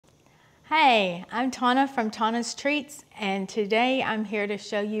Hey, I'm Tana from Tana's Treats, and today I'm here to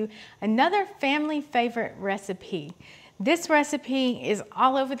show you another family favorite recipe. This recipe is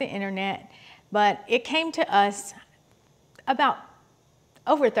all over the internet, but it came to us about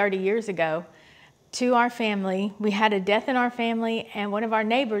over 30 years ago to our family. We had a death in our family, and one of our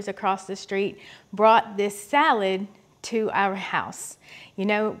neighbors across the street brought this salad to our house. You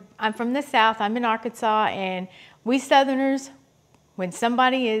know, I'm from the South, I'm in Arkansas, and we Southerners, when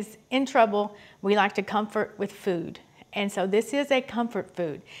somebody is in trouble, we like to comfort with food. And so this is a comfort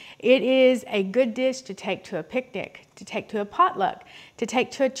food. It is a good dish to take to a picnic, to take to a potluck, to take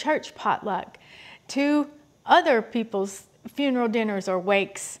to a church potluck, to other people's funeral dinners or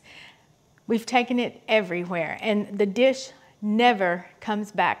wakes. We've taken it everywhere, and the dish never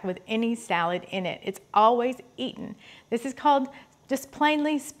comes back with any salad in it. It's always eaten. This is called just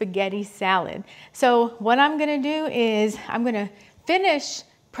plainly spaghetti salad. So what I'm gonna do is I'm gonna finish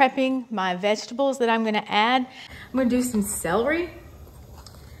prepping my vegetables that I'm gonna add. I'm gonna do some celery.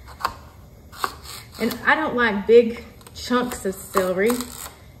 And I don't like big chunks of celery.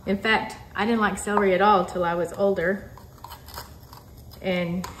 In fact, I didn't like celery at all till I was older.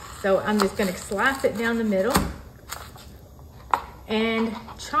 And so I'm just gonna slice it down the middle and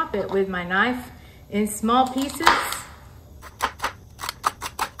chop it with my knife in small pieces.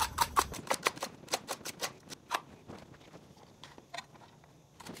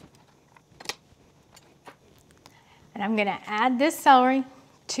 And I'm gonna add this celery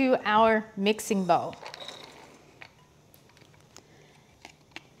to our mixing bowl.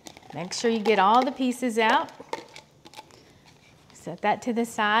 Make sure you get all the pieces out. Set that to the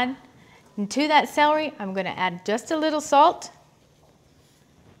side. And to that celery, I'm gonna add just a little salt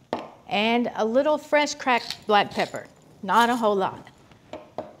and a little fresh cracked black pepper. Not a whole lot,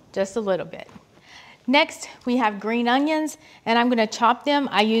 just a little bit. Next, we have green onions, and I'm gonna chop them.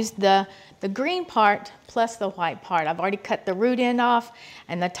 I use the green part plus the white part. I've already cut the root end off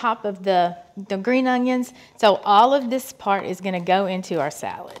and the top of the green onions. So all of this part is gonna go into our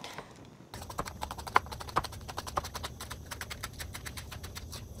salad.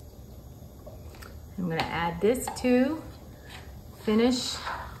 I'm gonna add this to finish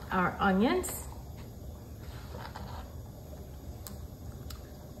our onions.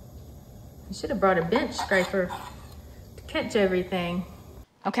 I should have brought a bench scraper to catch everything.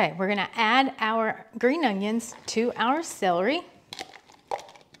 Okay, we're gonna add our green onions to our celery.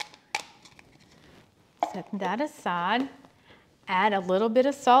 Set that aside. Add a little bit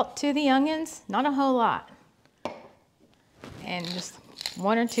of salt to the onions, not a whole lot. And just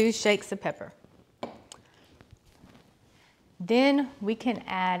 1 or 2 shakes of pepper. Then we can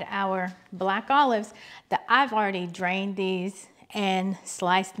add our black olives that I've already drained these and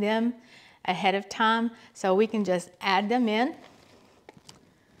sliced them ahead of time, so we can just add them in.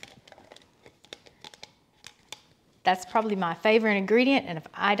 That's probably my favorite ingredient, and if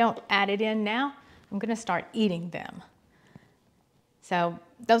I don't add it in now, I'm gonna start eating them. So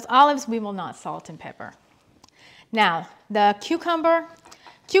those olives we will not salt and pepper. Now, the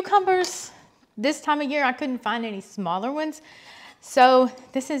cucumbers, this time of year I couldn't find any smaller ones, so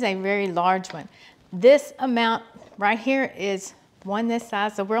this is a very large one. This amount right here is one this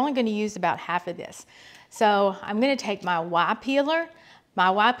size, so we're only gonna use about half of this. So I'm gonna take my Y peeler. My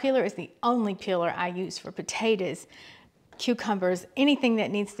Y peeler is the only peeler I use for potatoes, cucumbers, anything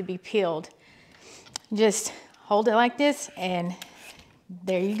that needs to be peeled. Just hold it like this and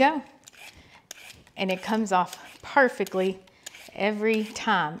there you go. And it comes off perfectly every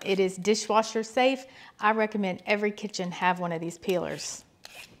time. It is dishwasher safe. I recommend every kitchen have one of these peelers.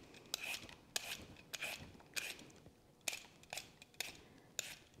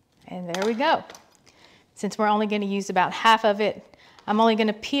 And there we go. Since we're only going to use about half of it, I'm only going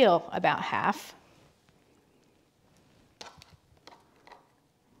to peel about half.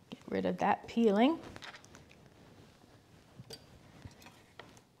 Get rid of that peeling. I'm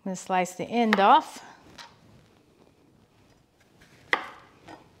going to slice the end off.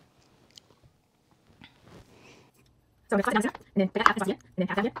 So I'm going to cut it down, and then put half this on here, and then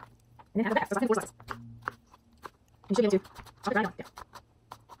half down here, and then half of that. So it's 4 slices. You should be able to chop it right on. Yeah.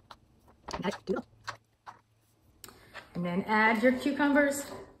 And add it to the bowl. And then add your cucumbers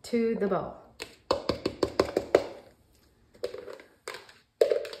to the bowl.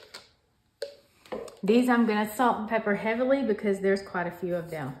 These I'm going to salt and pepper heavily because there's quite a few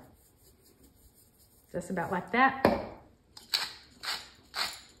of them. Just about like that.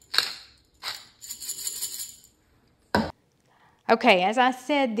 Okay, as I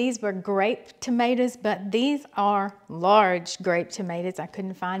said, these were grape tomatoes, but these are large grape tomatoes. I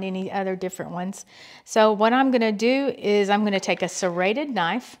couldn't find any other different ones. So what I'm gonna do is I'm gonna take a serrated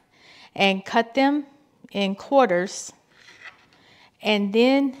knife and cut them in quarters, and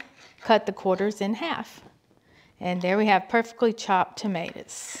then cut the quarters in half. And there we have perfectly chopped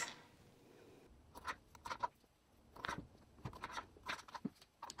tomatoes.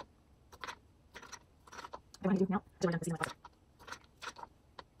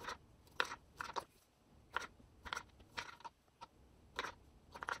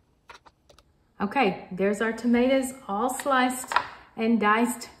 Okay, there's our tomatoes all sliced and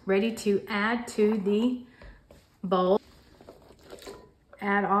diced, ready to add to the bowl.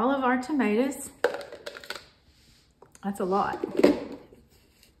 Add all of our tomatoes. That's a lot.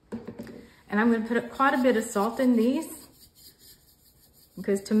 And I'm going to put quite a bit of salt in these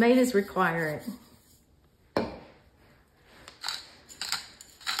because tomatoes require it.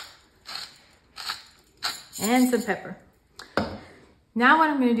 And some pepper. Now what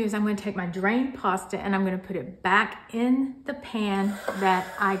I'm going to do is I'm going to take my drained pasta and I'm going to put it back in the pan that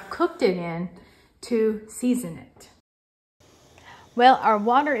I cooked it in to season it. Well, our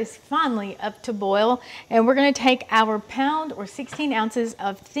water is finally up to boil, and we're going to take our pound or 16 ounces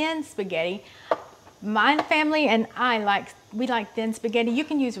of thin spaghetti. My family and we like thin spaghetti. You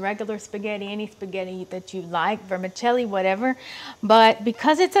can use regular spaghetti, any spaghetti that you like, vermicelli, whatever. But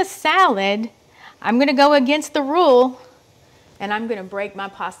because it's a salad, I'm going to go against the rule, and I'm going to break my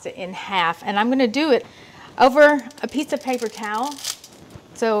pasta in half. And I'm going to do it over a piece of paper towel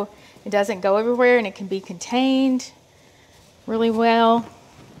so it doesn't go everywhere and it can be contained really well.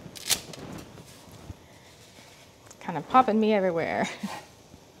 It's kind of popping me everywhere.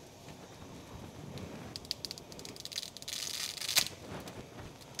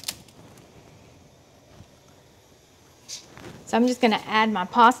 So I'm just going to add my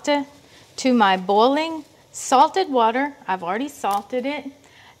pasta to my boiling salted water. I've already salted it.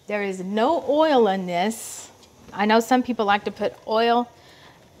 There is no oil in this. I know some people like to put oil.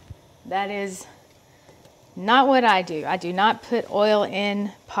 That is not what I do. I do not put oil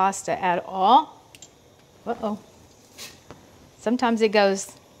in pasta at all. Uh-oh. Sometimes it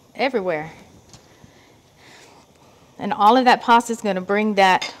goes everywhere. And all of that pasta is going to bring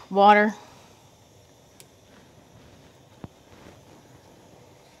that water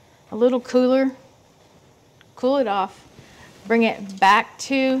a little cooler. Cool it off. Bring it back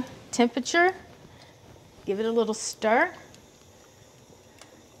to temperature. Give it a little stir.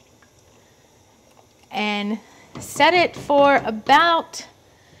 And set it for about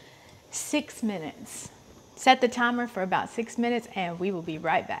 6 minutes. Set the timer for about 6 minutes and we will be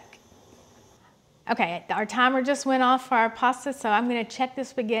right back. Okay, our timer just went off for our pasta, so I'm going to check the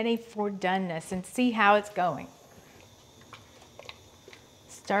spaghetti for doneness and see how it's going.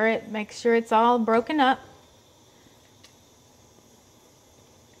 Stir it, make sure it's all broken up.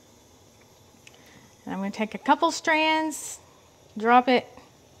 And I'm going to take a couple strands, drop it.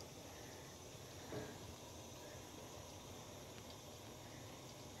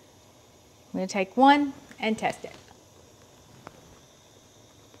 I'm going to take one and test it.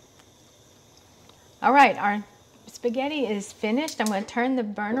 All right, our spaghetti is finished. I'm going to turn the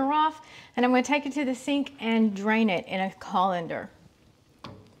burner off and I'm going to take it to the sink and drain it in a colander.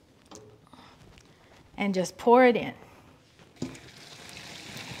 And just pour it in.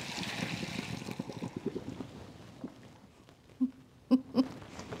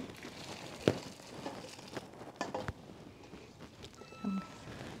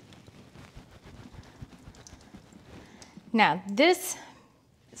 Now, this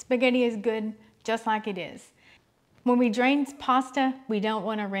spaghetti is good just like it is. When we drain pasta, we don't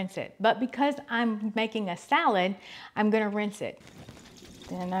want to rinse it. But because I'm making a salad, I'm going to rinse it.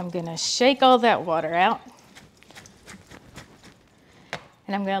 Then I'm going to shake all that water out.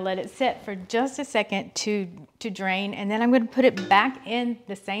 And I'm going to let it sit for just a second to drain. And then I'm going to put it back in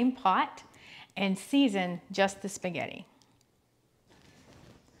the same pot and season just the spaghetti.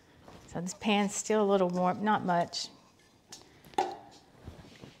 So this pan's still a little warm, not much. I'm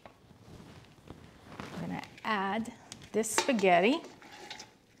going to add this spaghetti.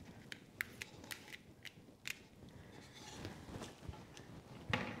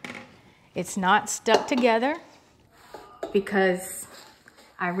 It's not stuck together because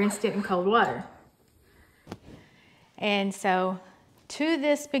I rinsed it in cold water. And so to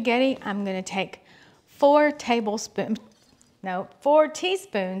this spaghetti, I'm going to take 4 teaspoons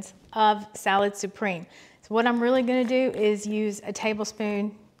of Salad Supreme. So what I'm really going to do is use a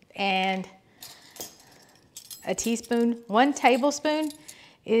tablespoon and a teaspoon. 1 tablespoon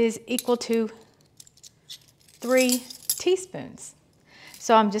is equal to 3 teaspoons.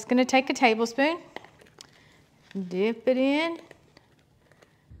 So I'm just going to take a tablespoon, dip it in,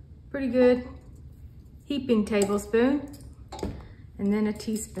 pretty good heaping tablespoon, and then a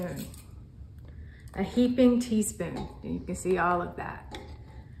teaspoon. A heaping teaspoon. And you can see all of that.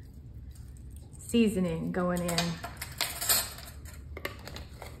 Seasoning going in.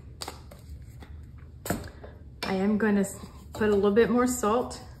 I am going to put a little bit more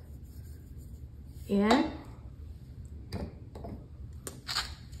salt in.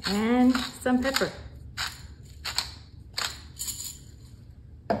 And some pepper.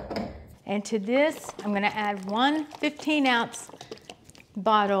 And to this, I'm going to add one 15-ounce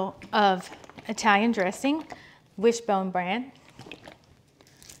bottle of Italian dressing, Wishbone brand.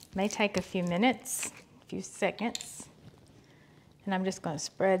 May take a few minutes, a few seconds. And I'm just going to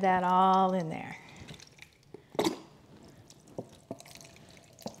spread that all in there.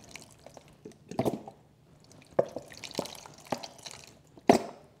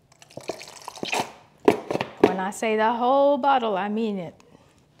 When I say the whole bottle, I mean it.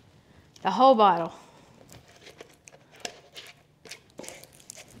 The whole bottle.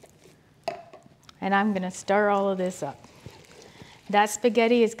 And I'm going to stir all of this up. That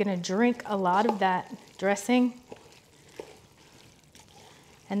spaghetti is going to drink a lot of that dressing.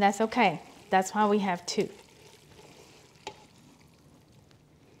 And that's okay. That's why we have two.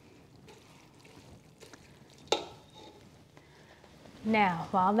 Now,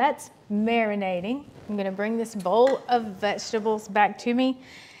 while that's marinating, I'm going to bring this bowl of vegetables back to me.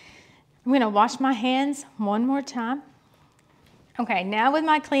 I'm going to wash my hands one more time. Okay, now with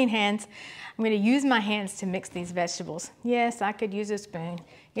my clean hands, I'm going to use my hands to mix these vegetables. Yes, I could use a spoon.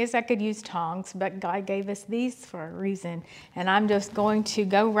 Yes, I could use tongs, but God gave us these for a reason. And I'm just going to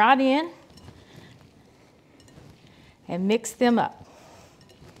go right in and mix them up.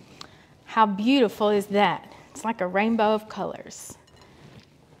 How beautiful is that? It's like a rainbow of colors.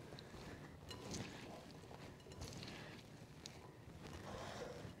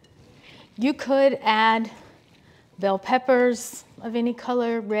 You could add bell peppers of any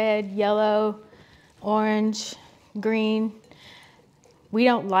color, red, yellow, orange, green. We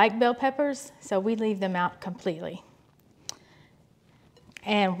don't like bell peppers, so we leave them out completely.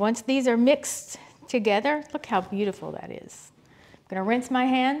 And once these are mixed together, look how beautiful that is. I'm gonna rinse my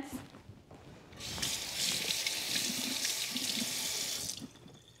hands.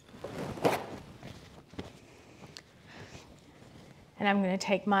 And I'm gonna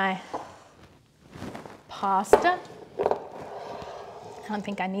take my pasta. I don't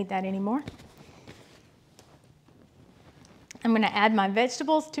think I need that anymore. I'm going to add my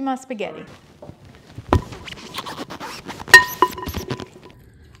vegetables to my spaghetti.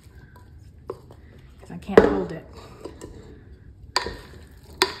 Because I can't hold it.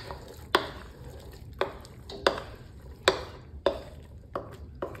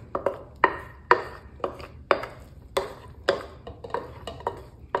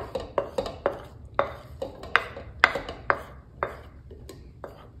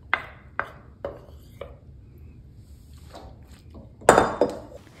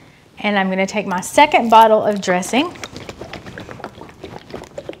 And I'm going to take my second bottle of dressing.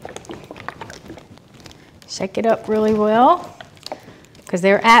 Shake it up really well because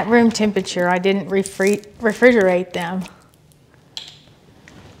they're at room temperature. I didn't refrigerate them.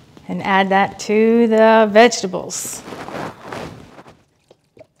 And add that to the vegetables.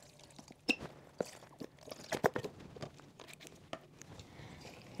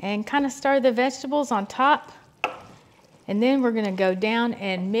 And kind of stir the vegetables on top. And then we're going to go down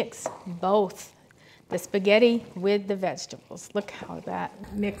and mix both the spaghetti with the vegetables. Look how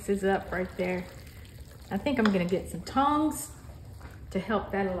that mixes up right there. I think I'm going to get some tongs to help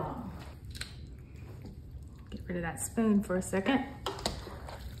that along. Get rid of that spoon for a second.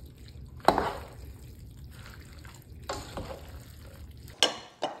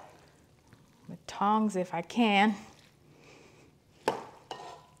 With tongs if I can.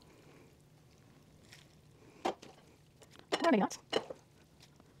 Maybe not. You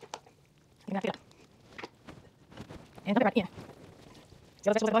can and dump it right in. See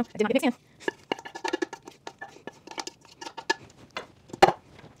all the vegetables at the bottom? I did not get mixed in.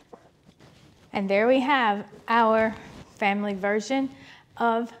 And there we have our family version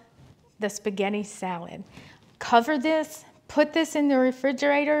of the spaghetti salad. Cover this, put this in the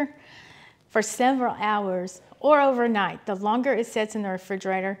refrigerator for several hours or overnight. The longer it sits in the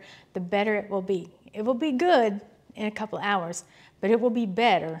refrigerator, the better it will be. It will be good in a couple hours, but it will be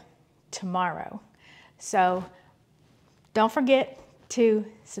better tomorrow. So don't forget to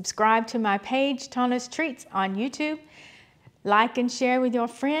subscribe to my page, Tana's Treats, on YouTube. Like and share with your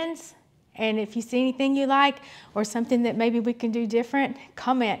friends. And if you see anything you like or something that maybe we can do different,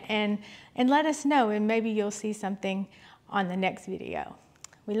 comment and let us know, and maybe you'll see something on the next video.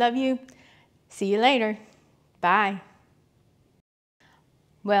 We love you. See you later. Bye.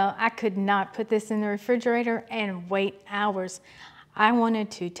 Well, I could not put this in the refrigerator and wait hours. I wanted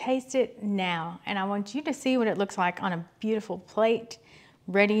to taste it now, and I want you to see what it looks like on a beautiful plate,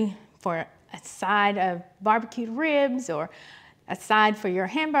 ready for a side of barbecued ribs or a side for your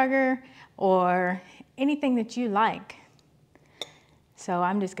hamburger or anything that you like. So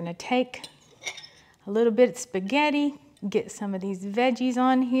I'm just gonna take a little bit of spaghetti, get some of these veggies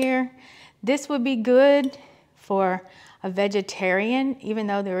on here. This would be good for a vegetarian, even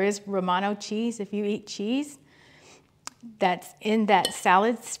though there is Romano cheese if you eat cheese. That's in that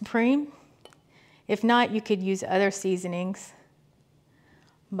salad supreme. If not, you could use other seasonings.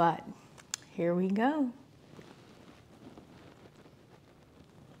 But here we go.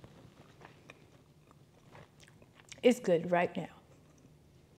 It's good right now.